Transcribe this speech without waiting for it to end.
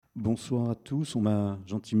Bonsoir à tous. On m'a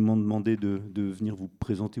gentiment demandé de venir vous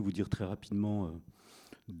présenter, vous dire très rapidement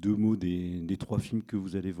deux mots des trois films que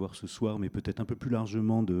vous allez voir ce soir, mais peut-être un peu plus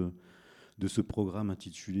largement de ce programme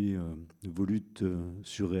intitulé Volutes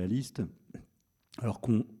surréalistes. Alors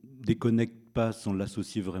qu'on déconnecte pas sans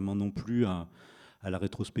l'associer vraiment non plus à la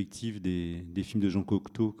rétrospective des films de Jean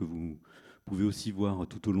Cocteau que vous pouvez aussi voir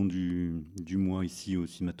tout au long du mois ici au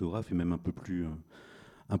cinématographe et même un peu plus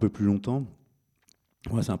longtemps.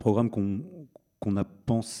 Ouais, c'est un programme qu'on a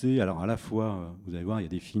pensé. Alors, à la fois, vous allez voir, il y a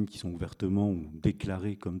des films qui sont ouvertement ou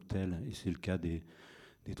déclarés comme tels, et c'est le cas des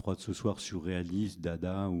trois de ce soir, surréalistes,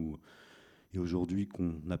 Dada, et aujourd'hui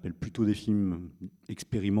qu'on appelle plutôt des films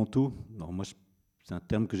expérimentaux. Alors, moi, c'est un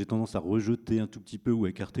terme que j'ai tendance à rejeter un tout petit peu ou à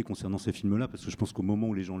écarter concernant ces films-là, parce que je pense qu'au moment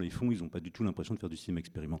où les gens les font, ils n'ont pas du tout l'impression de faire du cinéma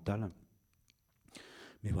expérimental,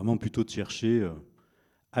 mais vraiment plutôt de chercher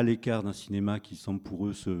à l'écart d'un cinéma qui semble pour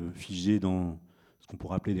eux se figer dans ce qu'on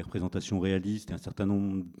pourrait appeler des représentations réalistes et un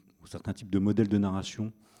certain type de modèles de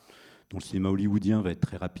narration dont le cinéma hollywoodien va être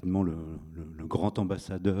très rapidement le grand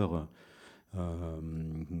ambassadeur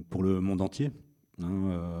pour le monde entier,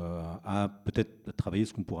 à peut-être travailler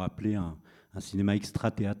ce qu'on pourrait appeler un cinéma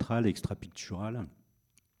extra-théâtral, extra-pictural,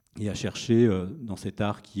 et à chercher dans cet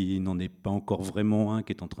art qui n'en est pas encore vraiment un,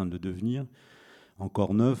 qui est en train de le devenir,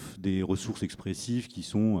 encore neuf, des ressources expressives qui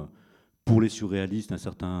sont pour les surréalistes,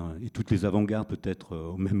 et toutes les avant-gardes peut-être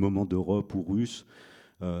au même moment d'Europe ou russes,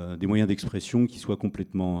 des moyens d'expression qui soient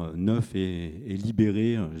complètement neufs et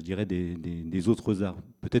libérés, je dirais, des autres arts.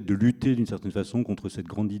 Peut-être de lutter d'une certaine façon contre cette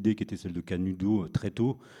grande idée qui était celle de Canudo très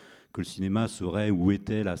tôt, que le cinéma serait ou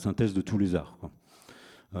était la synthèse de tous les arts, quoi.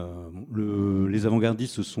 Les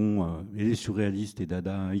avant-gardistes et les surréalistes et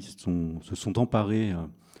dadaïstes se sont emparés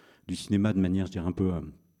du cinéma de manière, je dirais, un peu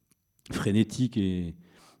frénétique et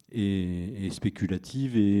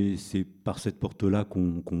spéculative. Et c'est par cette porte-là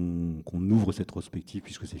qu'on ouvre cette prospective,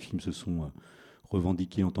 puisque ces films se sont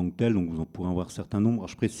revendiqués en tant que tels. Donc vous en pourrez en voir un certain nombre. Alors,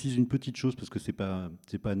 je précise une petite chose, parce que c'est pas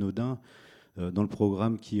anodin. Dans le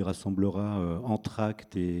programme qui rassemblera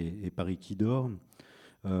Entr'acte et Paris qui dort,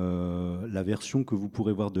 la version que vous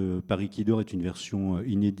pourrez voir de Paris qui dort est une version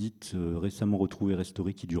inédite, récemment retrouvée,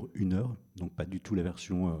 restaurée, qui dure 1 heure. Donc pas du tout la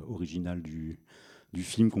version originale du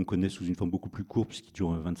film qu'on connaît sous une forme beaucoup plus courte, puisqu'il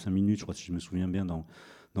dure 25 minutes, je crois, si je me souviens bien,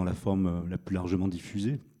 dans la forme la plus largement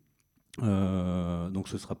diffusée. Donc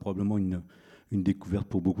ce sera probablement une découverte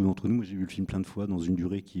pour beaucoup d'entre nous. J'ai vu le film plein de fois dans une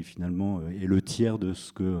durée qui finalement est le tiers de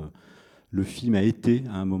ce que le film a été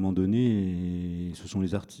à un moment donné. Et ce sont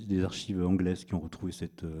les archives anglaises qui ont retrouvé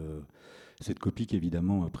cette copie qui est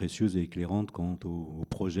évidemment précieuse et éclairante quant au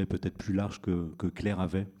projet peut-être plus large que Claire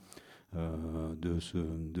avait de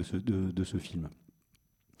ce film.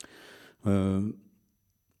 Alors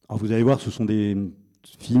vous allez voir, ce sont des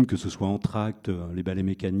films, que ce soit Entr'acte, Les Ballets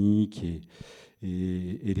Mécaniques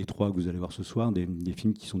et les trois que vous allez voir ce soir, des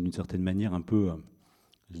films qui sont d'une certaine manière un peu,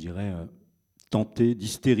 je dirais, tenter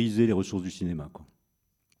d'hystériser les ressources du cinéma, quoi.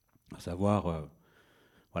 À savoir,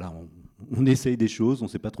 voilà, on essaye des choses, on ne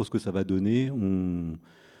sait pas trop ce que ça va donner, on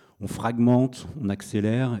fragmente, on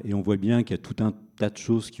accélère, et on voit bien qu'il y a tout un tas de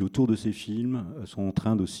choses qui, autour de ces films, sont en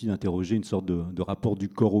train aussi d'interroger une sorte de rapport du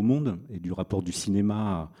corps au monde et du rapport du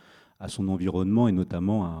cinéma à son environnement, et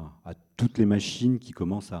notamment à toutes les machines qui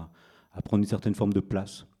commencent à prendre une certaine forme de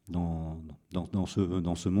place dans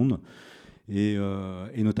ce monde. Et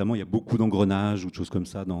notamment, il y a beaucoup d'engrenages ou de choses comme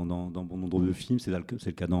ça dans bon nombre de films. C'est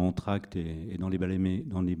le cas dans Entr'acte et dans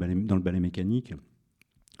dans le ballet mécanique.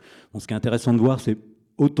 Bon, ce qui est intéressant de voir, c'est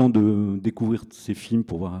autant de découvrir ces films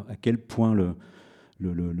pour voir à quel point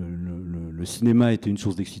le cinéma était une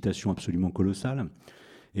source d'excitation absolument colossale.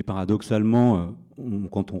 Et paradoxalement,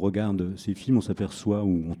 quand on regarde ces films, on s'aperçoit,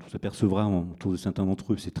 ou on s'apercevra autour de certains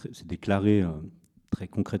d'entre eux, c'est déclaré très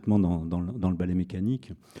concrètement dans le ballet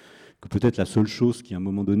mécanique, que peut-être la seule chose qui, à un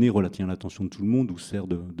moment donné, retient l'attention de tout le monde ou sert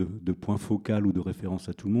de point focal ou de référence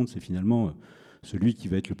à tout le monde, c'est finalement celui qui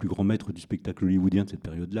va être le plus grand maître du spectacle hollywoodien de cette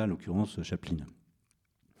période-là, en l'occurrence Chaplin.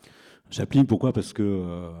 Chaplin, pourquoi ? Parce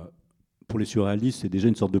que pour les surréalistes, c'est déjà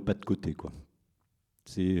une sorte de pas de côté, quoi.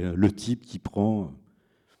 C'est le type qui prend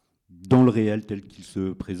dans le réel tel qu'il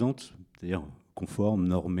se présente, c'est-à-dire conforme,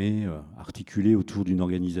 normé, articulé autour d'une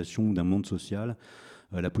organisation ou d'un monde social,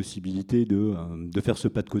 la possibilité de faire ce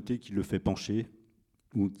pas de côté qui le fait pencher,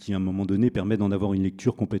 ou qui à un moment donné permet d'en avoir une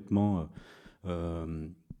lecture complètement, je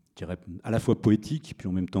dirais, à la fois poétique, puis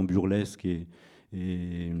en même temps burlesque et,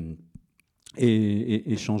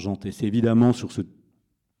 et changeante. Et c'est évidemment sur ce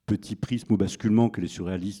petit prisme ou basculement que les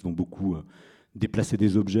surréalistes vont beaucoup déplacer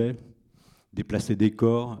des objets, déplacer des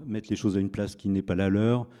corps, mettre les choses à une place qui n'est pas la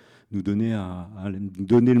leur, nous donner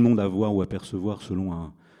le monde à voir ou à percevoir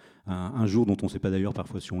selon un jour dont on ne sait pas d'ailleurs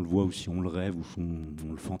parfois si on le voit ou si on le rêve ou si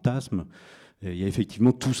on le fantasme. Et il y a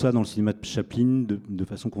effectivement tout ça dans le cinéma de Chaplin de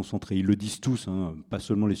façon concentrée. Ils le disent tous, hein, pas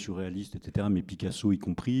seulement les surréalistes, etc., mais Picasso y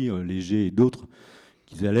compris, Léger et d'autres,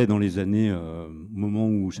 qu'ils allaient dans les années, au moment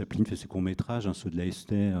où Chaplin fait ses courts-métrages, hein, ceux de la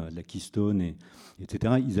Estet, de la Keystone,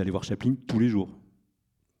 etc., ils allaient voir Chaplin tous les jours.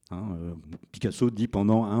 Hein, Picasso dit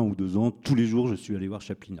pendant 1 ou 2 ans, tous les jours je suis allé voir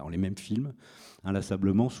Chaplin. Alors les mêmes films,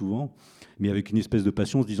 inlassablement souvent, mais avec une espèce de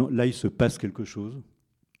passion, en se disant là il se passe quelque chose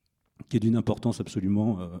qui est d'une importance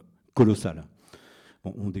absolument colossale.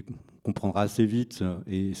 Bon, on comprendra assez vite,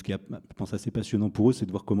 et ce qui est, je pense, assez passionnant pour eux, c'est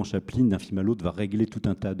de voir comment Chaplin, d'un film à l'autre, va régler tout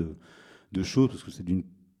un tas de choses, parce que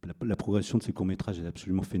la progression de ses courts-métrages est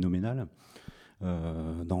absolument phénoménale.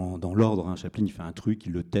 Dans l'ordre, hein, Chaplin il fait un truc,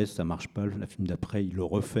 il le teste, ça marche pas, le film d'après il le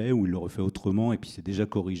refait ou il le refait autrement et puis c'est déjà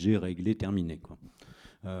corrigé, réglé, terminé, quoi.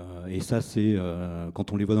 Et ça c'est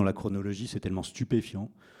quand on les voit dans la chronologie, c'est tellement stupéfiant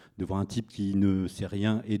de voir un type qui ne sait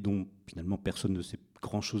rien et dont finalement personne ne sait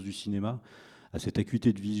grand chose du cinéma, à cette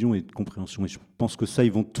acuité de vision et de compréhension, et je pense que ça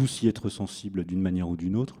ils vont tous y être sensibles d'une manière ou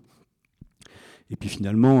d'une autre. Et puis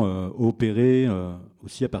finalement, opérer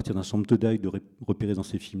aussi à partir d'un certain nombre de repérer dans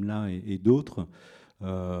ces films-là et d'autres,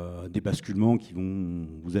 des basculements qui vont,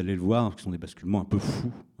 vous allez le voir, qui sont des basculements un peu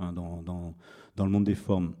fous, hein, dans le monde des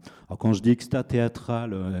formes. Alors quand je dis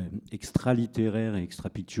extra-théâtral, extra-littéraire et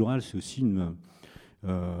extra-pictural, c'est aussi une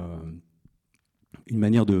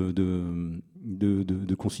manière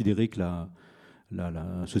de considérer que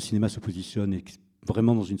ce cinéma se positionne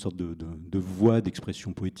vraiment dans une sorte de voie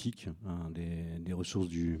d'expression poétique, hein, des ressources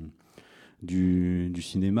du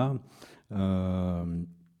cinéma.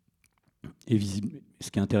 Et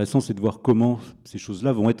ce qui est intéressant, c'est de voir comment ces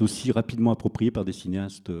choses-là vont être aussi rapidement appropriées par des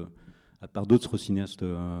cinéastes, par d'autres cinéastes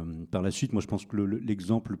par la suite. Moi, je pense que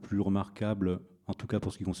l'exemple le plus remarquable, en tout cas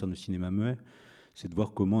pour ce qui concerne le cinéma muet, c'est de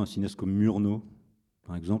voir comment un cinéaste comme Murnau,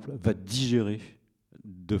 par exemple, va digérer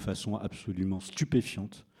de façon absolument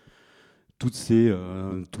stupéfiante toutes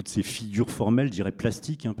ces figures formelles, je dirais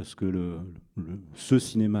plastiques, hein, parce que ce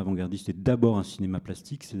cinéma avant-gardiste est d'abord un cinéma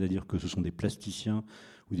plastique, c'est-à-dire que ce sont des plasticiens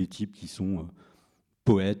ou des types qui sont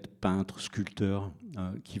poètes, peintres, sculpteurs,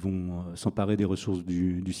 qui vont s'emparer des ressources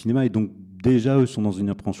du cinéma. Et donc déjà, eux sont dans une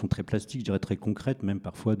appréhension très plastique, je dirais très concrète, même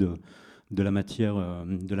parfois de la matière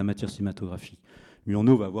cinématographique.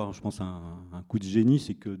 Murnau va avoir, je pense, un coup de génie,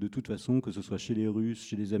 c'est que de toute façon, que ce soit chez les Russes,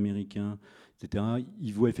 chez les Américains, etc.,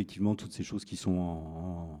 il voit effectivement toutes ces choses qui sont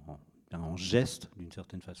en geste, d'une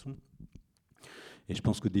certaine façon. Et je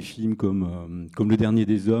pense que des films comme Le Dernier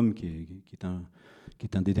des Hommes, qui est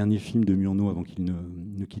un des derniers films de Murnau avant qu'il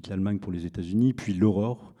ne quitte l'Allemagne pour les États-Unis, puis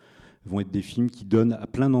L'Aurore, vont être des films qui donnent à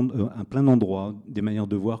plein d'endroits des manières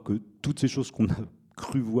de voir que toutes ces choses qu'on a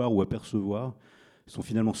cru voir ou apercevoir sont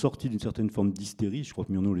finalement sorties d'une certaine forme d'hystérie. Je crois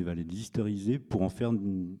que Murnau va les hystériser pour en faire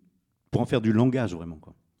du langage, vraiment,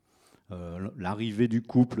 quoi. L'arrivée du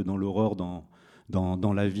couple dans L'Aurore,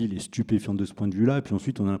 dans la ville, est stupéfiante de ce point de vue-là. Et puis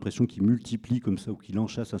ensuite, on a l'impression qu'il multiplie comme ça, ou qu'il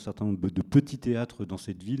enchasse un certain nombre de petits théâtres dans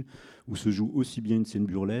cette ville, où se joue aussi bien une scène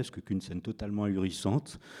burlesque qu'une scène totalement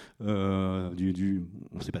ahurissante. On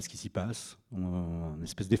ne sait pas ce qui s'y passe. Une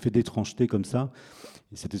espèce d'effet d'étrangeté comme ça.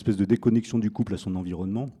 Et cette espèce de déconnexion du couple à son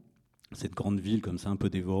environnement, cette grande ville comme ça un peu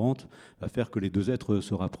dévorante, va faire que les deux êtres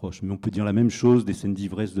se rapprochent. Mais on peut dire la même chose des scènes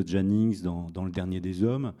d'ivresse de Jannings dans Le Dernier des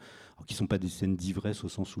Hommes, alors qui ne sont pas des scènes d'ivresse au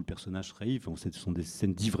sens où le personnage rêve, ce sont des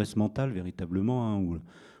scènes d'ivresse mentale véritablement, hein, où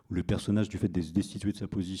le personnage, du fait d'être destitué de sa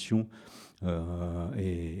position,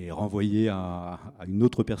 est renvoyé à une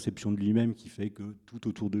autre perception de lui-même qui fait que tout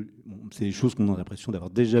autour de lui, c'est des choses qu'on a l'impression d'avoir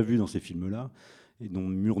déjà vues dans ces films-là, et dont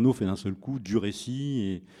Murnau fait d'un seul coup du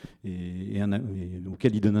récit et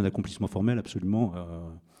auquel il donne un accomplissement formel absolument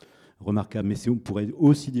remarquable. Mais on pourrait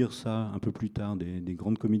aussi dire ça un peu plus tard des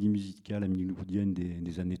grandes comédies musicales hollywoodiennes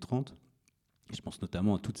des années 30. Et je pense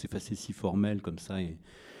notamment à toutes ces facéties formelles comme ça et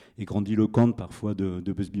grandiloquentes parfois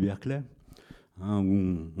de Busby Berkeley, hein,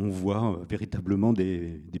 où on voit véritablement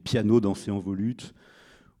des pianos dansés en volute,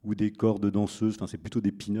 ou des corps de danseuses, enfin c'est plutôt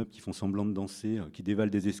des pin-up qui font semblant de danser, qui dévalent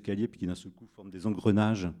des escaliers, puis qui d'un seul coup forment des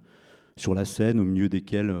engrenages sur la scène, au milieu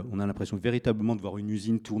desquels on a l'impression véritablement de voir une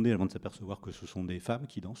usine tourner avant de s'apercevoir que ce sont des femmes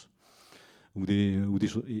qui dansent. Ou des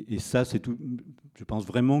choses. Et ça, c'est tout. Je pense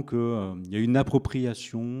vraiment qu'il y a une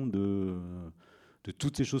appropriation de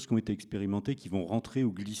toutes ces choses qui ont été expérimentées, qui vont rentrer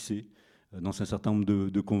ou glisser dans un certain nombre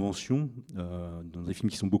de conventions, dans des films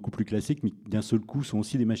qui sont beaucoup plus classiques, mais qui d'un seul coup sont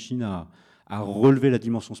aussi des machines à relever la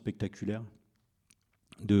dimension spectaculaire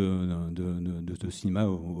de cinéma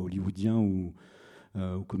hollywoodien ou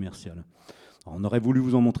commercial. Alors, on aurait voulu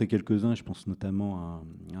vous en montrer quelques-uns, je pense notamment à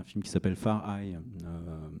un film qui s'appelle Far Eye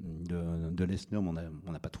de Lesner, mais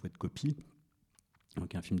on n'a pas trouvé de copie.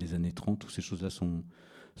 Donc un film des années 30 où ces choses-là sont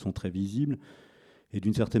très visibles. Et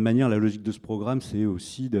d'une certaine manière, la logique de ce programme, c'est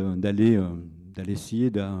aussi d'aller essayer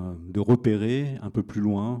de repérer un peu plus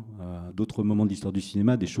loin, à d'autres moments de l'histoire du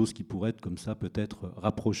cinéma, des choses qui pourraient être comme ça peut-être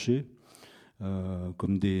rapprochées,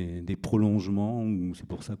 comme des prolongements, ou c'est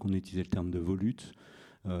pour ça qu'on a utilisé le terme de volute,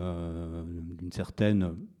 d'une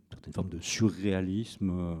certaine forme de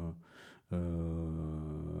surréalisme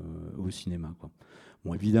au cinéma, quoi.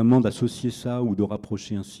 Bon, évidemment, d'associer ça ou de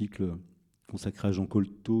rapprocher un cycle consacré à Jean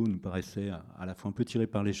Cocteau nous paraissait à la fois un peu tiré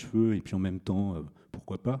par les cheveux et puis en même temps,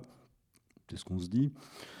 pourquoi pas, c'est ce qu'on se dit,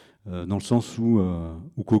 dans le sens où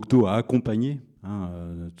Cocteau a accompagné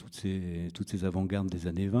toutes ces avant-gardes des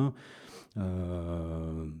années 20,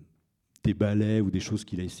 des ballets ou des choses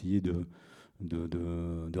qu'il a essayé de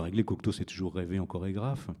régler. Cocteau s'est toujours rêvé en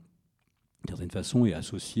chorégraphe, d'une certaine façon, et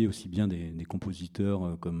associé aussi bien des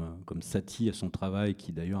compositeurs comme Satie à son travail,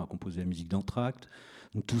 qui d'ailleurs a composé la musique d'Entracte.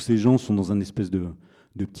 Donc tous ces gens sont dans un espèce de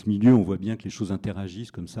petit milieu. On voit bien que les choses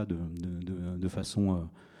interagissent comme ça de façon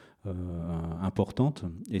importante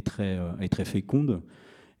et très féconde.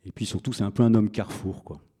 Et puis surtout, c'est un peu un homme carrefour,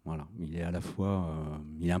 quoi. Voilà. Il est à la fois,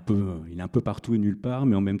 il est un peu partout et nulle part,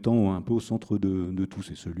 mais en même temps un peu au centre de tout.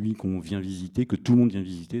 C'est celui qu'on vient visiter, que tout le monde vient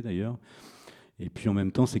visiter d'ailleurs. Et puis en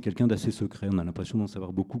même temps, c'est quelqu'un d'assez secret. On a l'impression d'en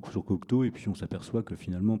savoir beaucoup sur Cocteau, et puis on s'aperçoit que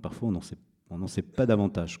finalement, parfois, on n'en sait pas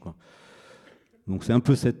davantage, quoi. Donc c'est un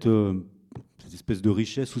peu cette espèce de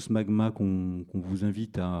richesse ou ce magma qu'on vous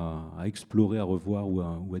invite à explorer, à revoir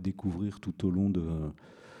ou à découvrir tout au long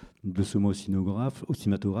de ce mois au cinématographe.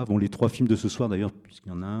 Bon, les 3 films de ce soir, d'ailleurs, puisqu'il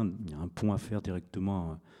y en a il y a un pont à faire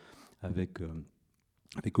directement avec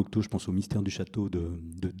Cocteau. Je pense au Mystère du château de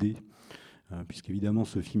D, puisqu'évidemment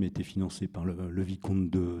ce film a été financé par le vicomte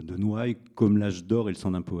de Noailles, comme L'Âge d'or et Le sang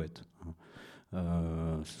d'un poète.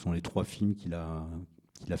 Ce sont les 3 films qu'il a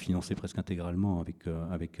financé presque intégralement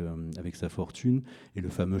avec sa fortune. Et le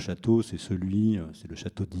fameux château, c'est le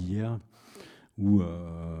château d'Hyères, où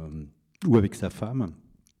avec sa femme,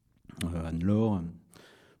 Anne-Laure,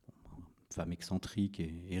 femme excentrique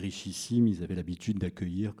et richissime, ils avaient l'habitude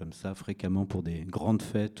d'accueillir comme ça fréquemment pour des grandes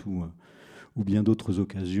fêtes ou bien d'autres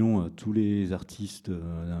occasions, tous les artistes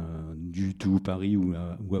du tout Paris ou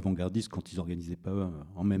avant-gardistes, quand ils n'organisaient pas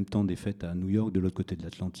en même temps des fêtes à New York, de l'autre côté de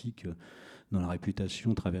l'Atlantique, dont la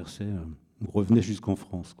réputation traversait ou revenait jusqu'en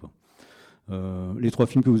France, quoi. Les 3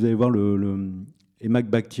 films que vous allez voir, et Mac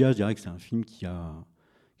Bakhtia, je dirais que c'est un film qui a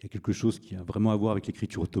quelque chose qui a vraiment à voir avec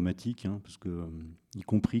l'écriture automatique, parce que, y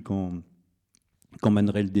compris quand Man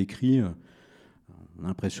Ray le décrit, on a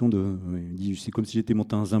l'impression il dit, c'est comme si j'étais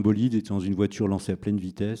monté un Zimbolide, j'étais dans une voiture lancée à pleine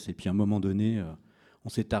vitesse, et puis à un moment donné, on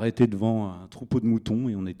s'est arrêté devant un troupeau de moutons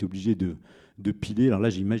et on a été obligé de piler. Alors là,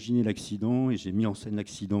 j'ai imaginé l'accident et j'ai mis en scène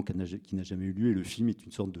l'accident qui n'a jamais eu lieu, et le film est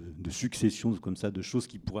une sorte de succession comme ça, de choses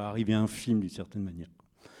qui pourraient arriver à un film d'une certaine manière.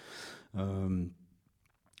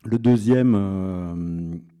 Le deuxième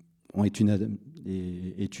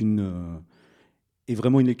est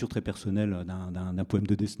vraiment une lecture très personnelle d'un poème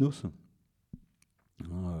de Desnos.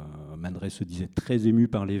 Man Ray se disait très ému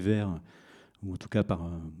par les vers, ou en tout cas par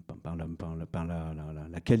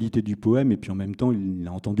la qualité du poème, et puis en même temps, il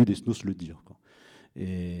a entendu Desnos le dire, quoi.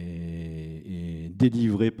 Et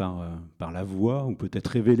délivré par la voix, ou peut-être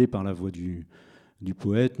révélé par la voix du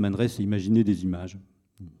poète, Man Ray s'est imaginé des images,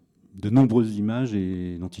 de nombreuses images,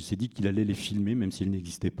 et dont il s'est dit qu'il allait les filmer, même si elles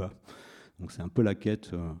n'existaient pas. Donc c'est un peu la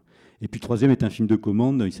quête. Et puis le troisième est un film de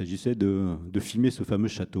commande. Il s'agissait de filmer ce fameux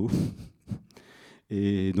château.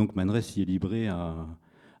 Et donc Man Ray s'y est livré à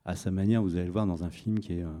sa manière. Vous allez le voir dans un film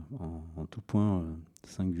qui est en tout point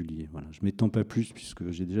singulier. Voilà. Je ne m'étends pas plus puisque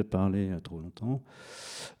j'ai déjà parlé trop longtemps.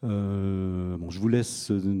 Je vous laisse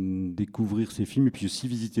découvrir ces films et puis aussi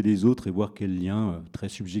visiter les autres et voir quels liens très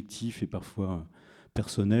subjectifs et parfois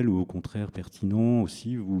personnels ou au contraire pertinents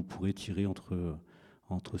aussi vous pourrez tirer entre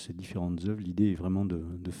ces différentes œuvres. L'idée est vraiment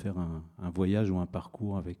de faire un voyage ou un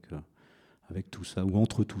parcours avec tout ça, ou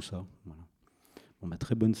entre tout ça. Voilà. Bon,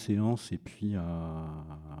 très bonne séance, et puis à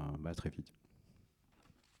très vite.